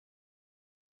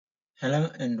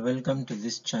Hello and welcome to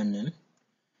this channel.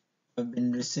 I've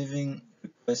been receiving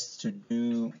requests to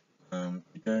do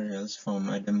tutorials from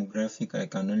a demographic I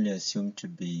can only assume to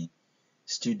be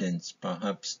students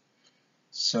perhaps.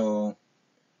 So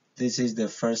this is the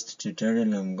first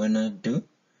tutorial I'm gonna do,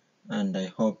 and I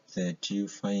hope that you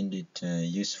find it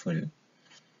useful.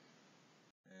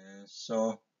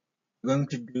 So we're going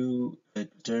to do a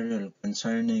tutorial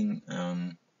concerning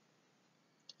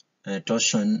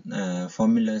torsion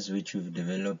formulas which we've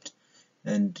developed.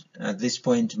 And at this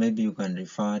point, maybe you can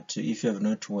refer to, if you have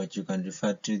not watched, you can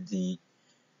refer to the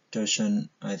torsion,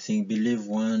 I believe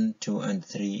 1, 2, and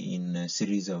 3 in a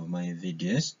series of my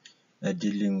videos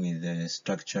dealing with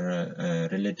structure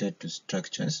related to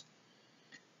structures.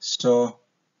 So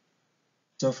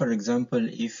for example,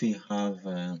 if we have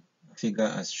a figure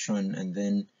as shown, and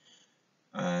then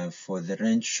for the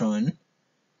range shown,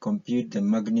 compute the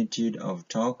magnitude of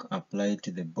torque applied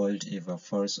to the bolt if a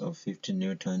force of 50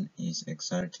 Newton is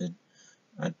exerted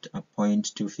at a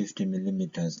point 250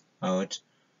 millimeters out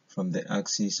from the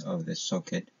axis of the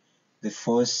socket. The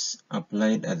force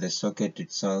applied at the socket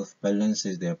itself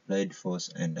balances the applied force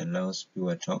and allows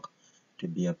pure torque to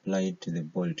be applied to the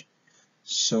bolt.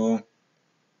 So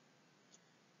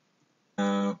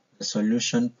the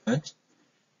solution part,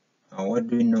 what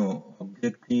do we know?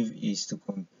 Objective is to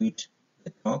compute the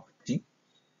torque T,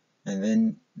 and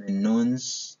then the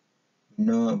knowns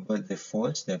know about the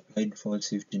force, the applied force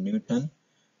 50 Newton,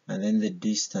 and then the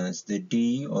distance, the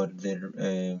d, or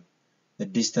the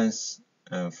distance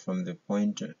from the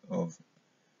point of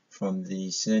from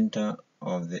the center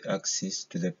of the axis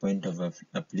to the point of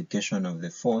application of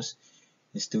the force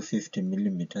is 250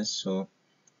 millimeters. So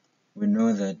we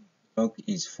know that torque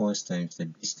is force times the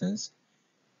distance,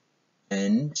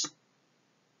 and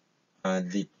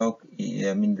the torque,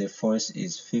 the force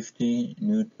is 50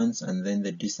 newtons, and then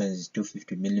the distance is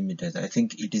 250 millimeters. I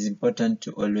think it is important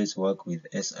to always work with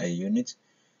SI units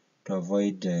to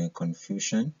avoid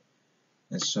confusion,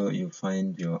 and so you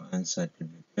find your answer to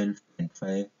be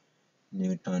 12.5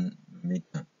 Newton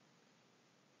meter.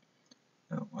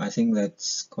 Now, I think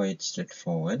that's quite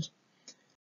straightforward.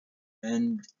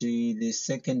 And the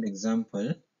second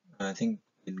example, I think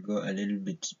we'll go a little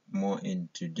bit more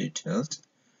into details.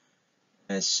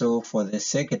 So for the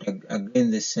second,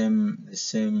 again the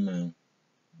same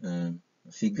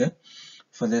figure.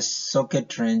 For the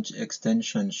socket range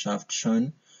extension shaft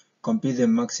shown, compute the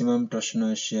maximum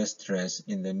torsional shear stress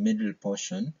in the middle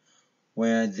portion,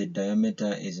 where the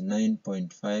diameter is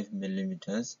 9.5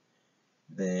 millimeters.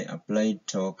 The applied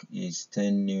torque is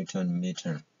 10 Newton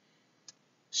meter.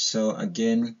 So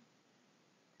again,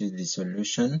 to the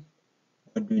solution,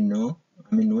 what do we know?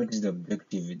 What is the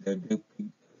objective? The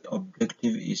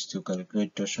objective is to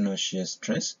calculate torsional shear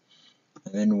stress.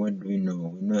 And then what do we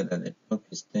know? We know that the torque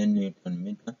is 10 Newton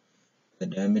meter. The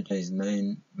diameter is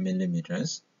 9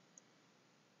 millimeters.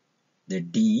 The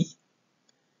D,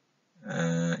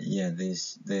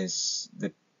 there's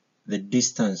the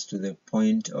distance to the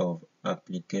point of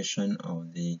application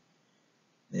of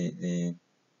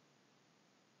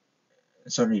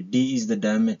sorry, D is the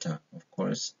diameter, of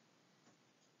course.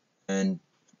 And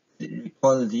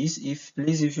recall this.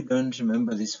 Please, if you don't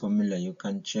remember this formula, you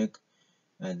can check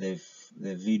the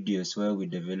videos where we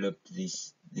developed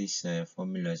these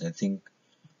formulas. I think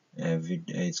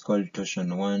it's called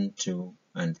torsion 1, 2,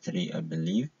 and 3, I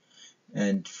believe.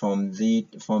 And from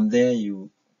there you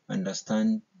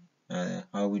understand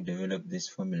how we develop this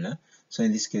formula. So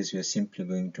in this case, we are simply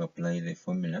going to apply the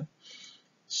formula.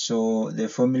 So the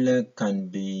formula can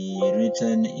be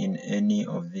written in any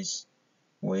of these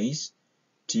ways: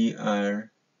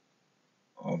 TR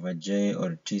over J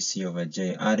or TC over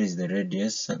J. R is the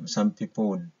radius. Some people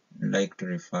would like to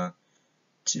refer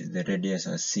to the radius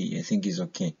as C. I think is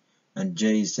okay. And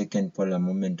J is second polar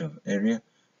moment of area,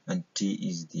 and T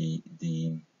is the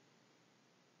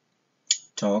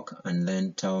torque, and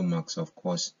then tau max, of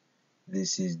course.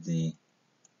 This is the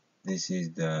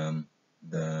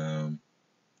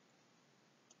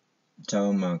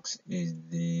tau max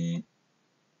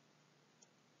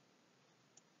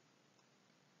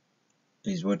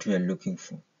is what we are looking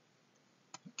for.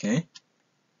 Okay.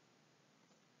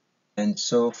 And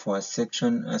so for a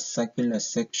circular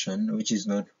section which is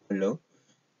not hollow,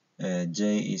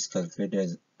 J is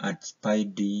calculated at pi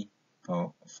d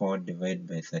power 4 divided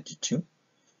by 32,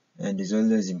 and is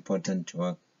always important to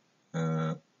work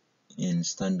in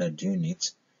standard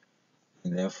units.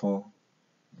 And therefore,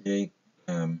 J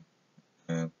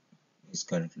is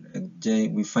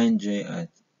calculated. We find J at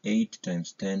 8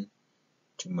 times 10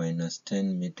 to minus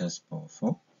 10 meters per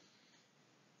 4.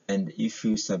 And if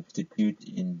you substitute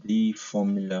in the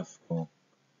formula for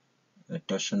a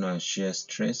torsional shear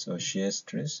stress or shear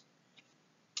stress,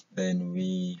 then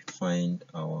we find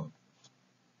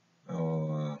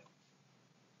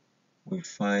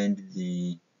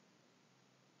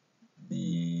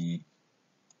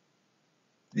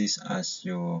this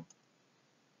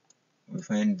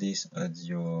as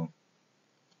your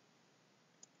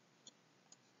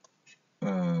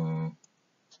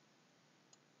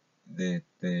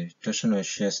the torsional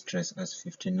shear stress as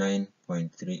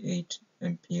 59.38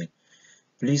 MPa.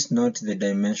 Please note the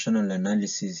dimensional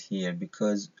analysis here,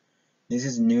 because this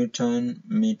is Newton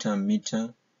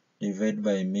meter divided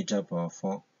by meter power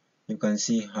 4. You can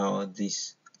see how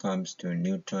this comes to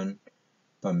Newton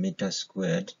per meter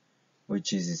squared,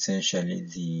 which is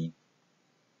essentially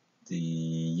the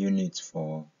units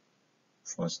for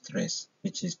stress,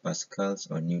 which is pascals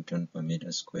or Newton per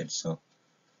meter squared. So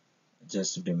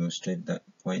just to demonstrate that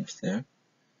point there.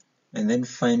 And then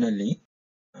finally,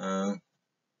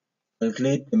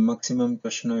 calculate the maximum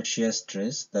torsional shear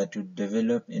stress that would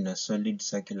develop in a solid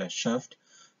circular shaft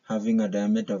having a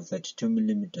diameter of 32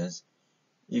 millimeters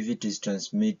if it is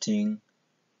transmitting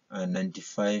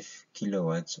 95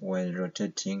 kilowatts while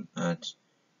rotating at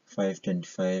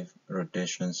 525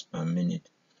 rotations per minute.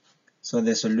 So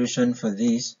the solution for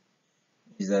this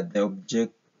is that the objective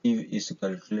is to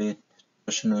calculate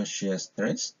torsional shear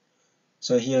stress.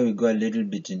 So here we go a little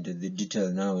bit into the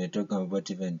detail now. We're talking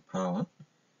about event power.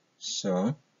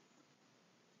 So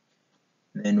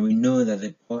then we know that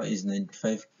the power is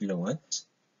 95 kilowatts,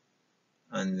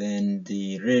 and then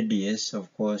the radius,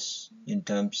 of course, in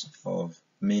terms of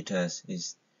meters,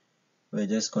 is we're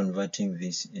just converting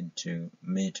this into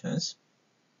meters,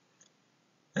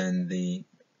 and the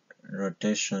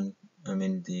rotation,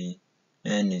 the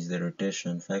n is the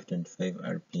rotation, 525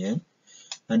 rpm,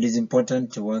 and it's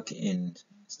important to work in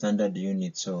standard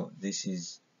units. So this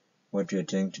is what we're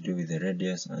trying to do with the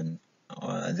radius, and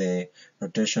the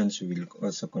rotations will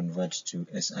also convert to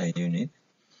SI unit.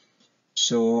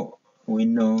 So we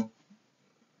know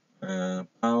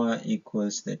power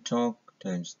equals the torque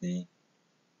times the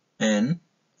n,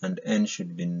 and n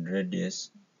should be in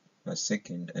radius per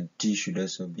second, and t should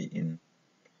also be in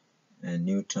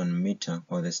Newton meter,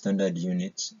 or the standard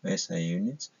units, SI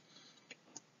units.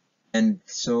 And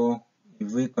so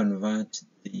if we convert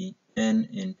the n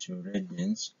into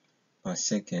radians per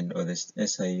second, or the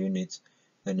SI units,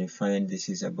 then we find this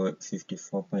is about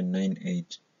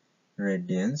 54.98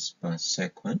 radians per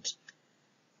second.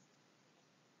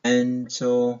 And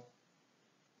so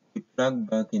we plug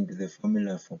back into the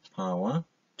formula for power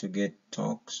to get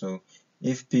torque. So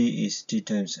if P is T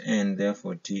times N,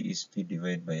 therefore T is P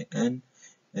divided by N,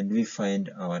 and we find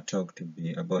our torque to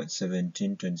be about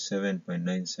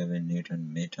 1727.97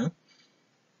 Newton meter.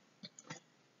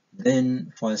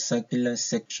 Then for a circular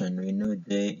section, we know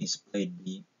J is pi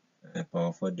d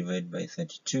power 4 divided by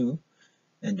 32,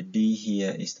 and d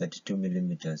here is 32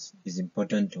 millimeters. It's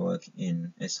important to work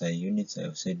in SI units, I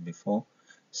have said before,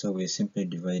 so we're simply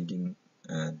dividing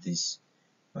this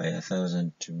by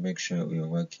 1000 to make sure we are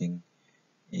working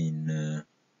in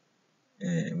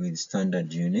with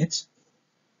standard units.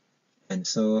 And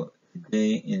so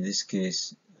J in this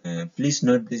case, please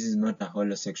note this is not a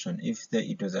hollow section. If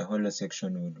it was a hollow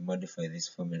section, we would modify this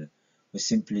formula. We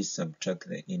simply subtract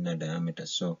the inner diameter.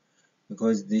 So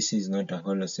because this is not a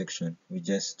hollow section, we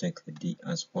just take the d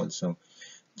as whole. So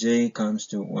J comes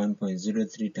to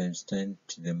 1.03 times 10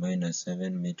 to the minus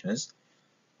 7 meters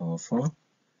power 4.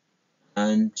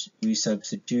 And we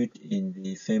substitute in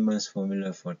the famous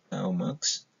formula for tau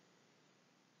max,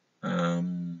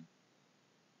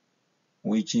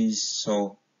 which is,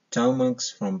 so tau max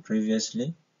from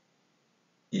previously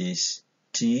is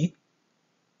T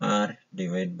R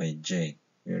divided by J.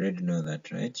 We already know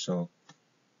that, right? So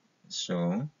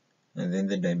and then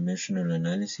the dimensional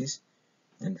analysis,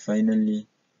 and finally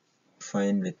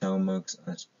find the tau max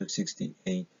as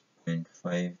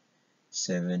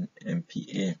 268.57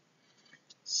 MPa.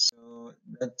 So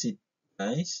that's it,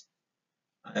 guys.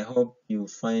 I hope you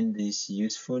find this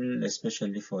useful,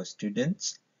 especially for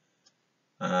students.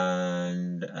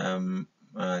 And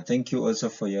thank you also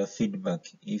for your feedback.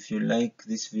 If you like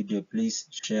this video, please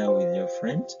share with your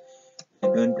friends. I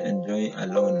don't enjoy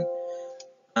alone.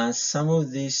 Some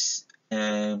of these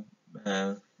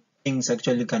things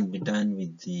actually can be done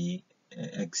with the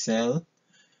Excel.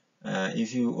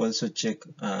 If you also check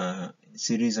a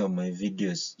series of my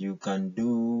videos, you can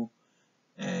do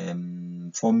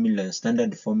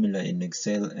standard formula in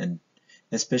Excel, and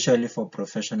especially for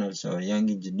professionals or young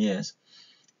engineers,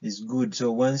 is good.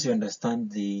 So once you understand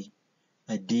the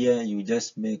idea, you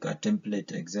just make a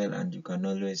template Excel and you can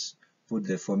always put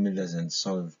the formulas and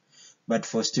solve. But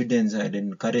for students, I'd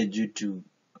encourage you to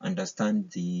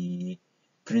understand the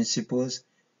principles,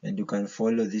 and you can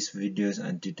follow these videos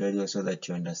and tutorials so that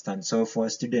you understand. So for a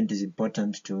student, it's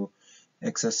important to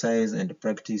exercise and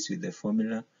practice with the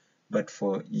formula. But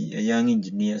for young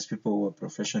engineers, people who are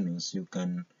professionals, you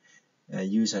can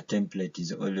use a template.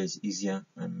 Is always easier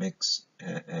and makes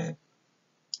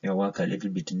your work a little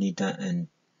bit neater, and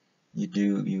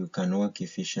you can work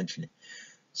efficiently.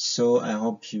 So I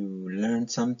hope you learned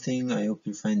something. I hope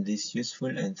you find this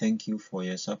useful, and thank you for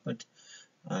your support.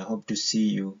 I hope to see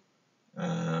you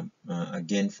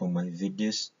again for my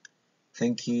videos.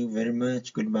 Thank you very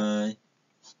much. Goodbye.